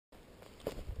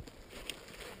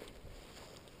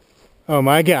Oh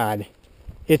my God,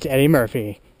 it's Eddie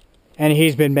Murphy, and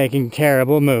he's been making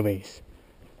terrible movies.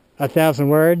 1,000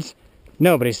 Words?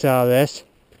 Nobody saw this.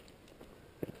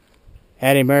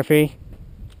 Eddie Murphy.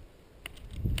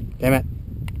 Damn it.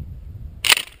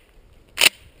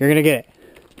 You're gonna get it.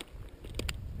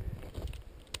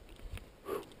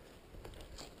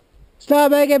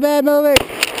 Stop making bad movies!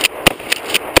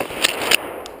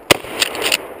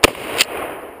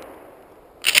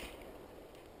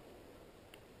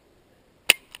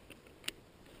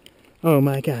 Oh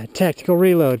my God, tactical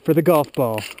reload for the golf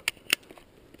ball.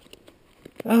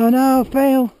 Oh no,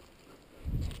 fail!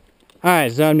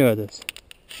 Alright, so I'm new at this.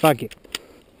 Fuck you.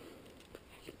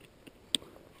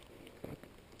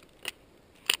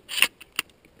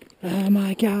 Oh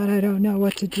my God, I don't know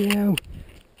what to do.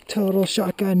 Total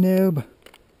shotgun noob.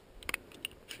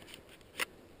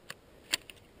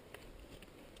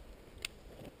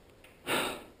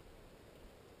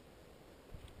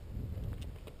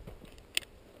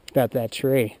 About that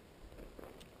tree.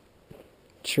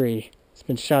 It's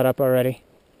been shot up already.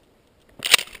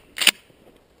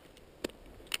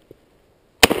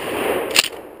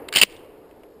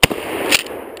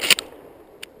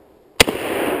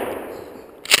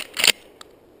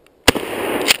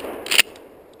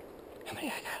 How many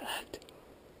I got left?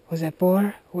 Was that 4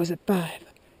 or was it 5?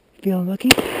 Feeling lucky?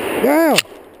 Go!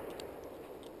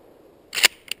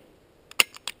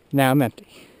 Now I'm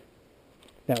empty.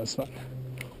 That was fun.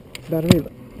 About a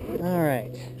reload.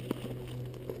 Alright.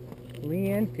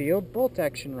 Lee Enfield bolt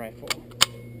action rifle.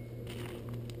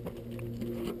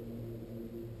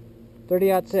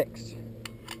 30-06.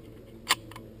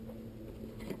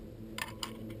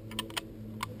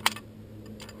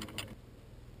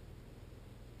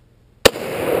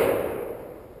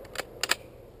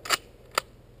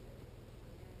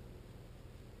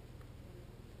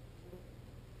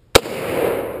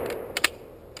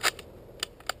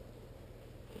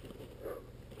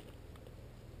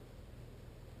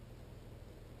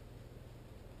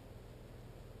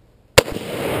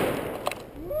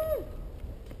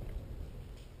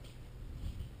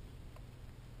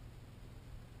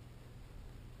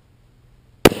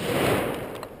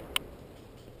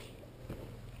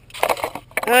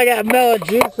 I got melon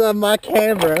juice on my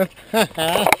camera.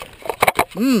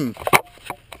 Mmm.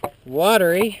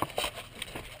 Watery.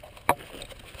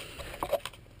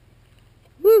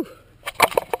 Woo.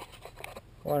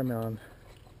 Watermelon.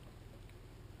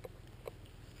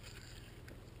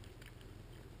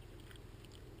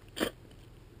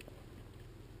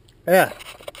 Yeah.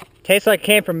 Tastes like it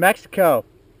came from Mexico.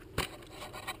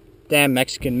 Damn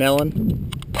Mexican melon.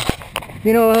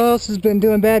 You know who else has been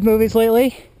doing bad movies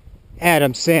lately?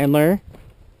 Adam Sandler.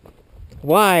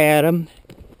 Why, Adam?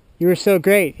 You were so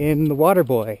great in The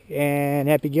Waterboy and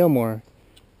Happy Gilmore.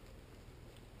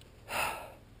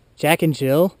 Jack and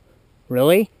Jill?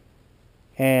 Really?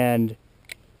 And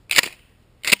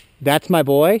That's My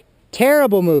Boy?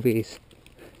 Terrible movies.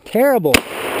 Terrible.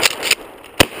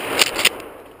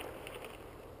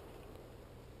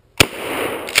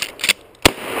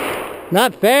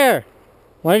 Not fair.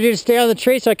 Wanted you to stay on the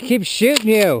tree so I could keep shooting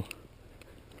you.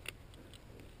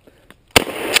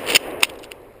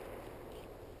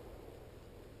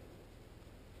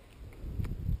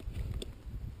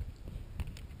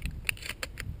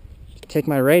 Take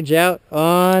my rage out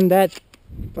on that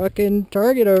fucking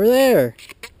target over there.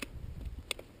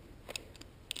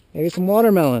 Maybe some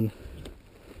watermelon.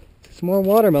 Some more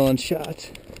watermelon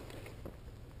shots.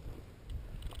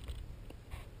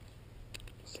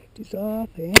 Safety's off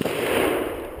and...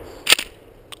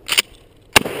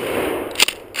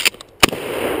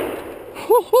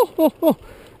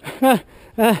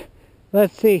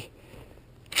 let's see.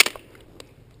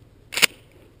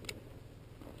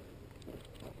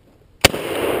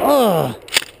 Oh!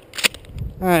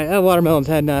 Alright, that watermelon's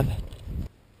had enough.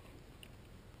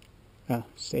 Oh,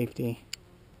 safety.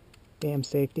 Damn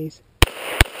safeties.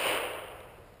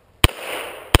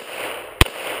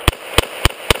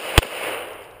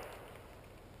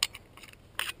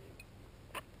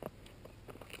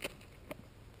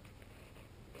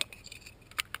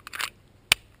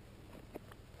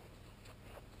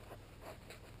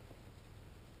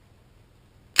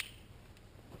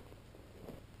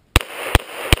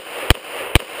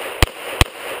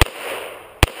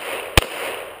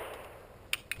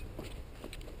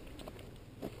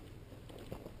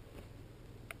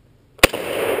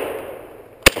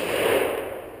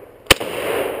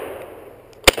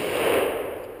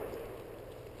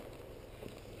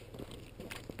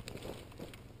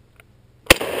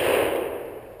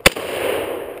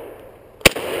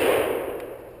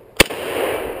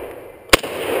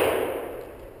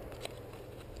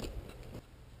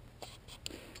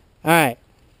 Alright.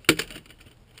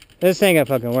 This ain't gonna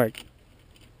fucking work.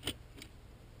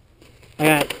 I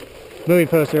got movie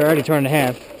poster already torn in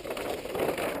half.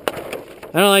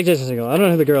 I don't like this girl. I don't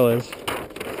know who the girl is.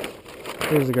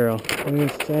 Who's the girl? What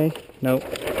did it say? Nope.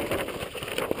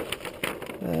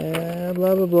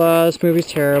 Blah blah blah. This movie's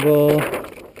terrible.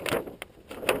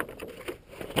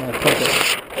 Fuck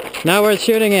it. Not worth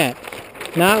shooting at.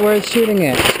 Not worth shooting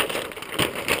at.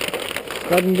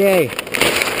 Fucking gay.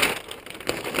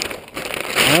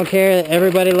 I don't care that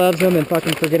everybody loves him and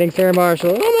fucking forgetting Sarah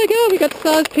Marshall. Oh my god, we got to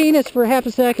saw his penis for half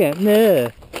a second.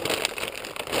 Nah.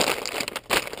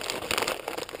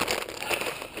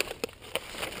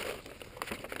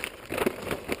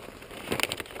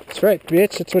 That's right,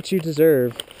 bitch. That's what you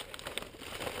deserve.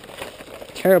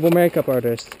 Terrible makeup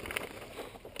artist.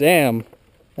 Damn.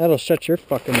 That'll shut your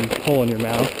fucking hole in your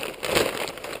mouth.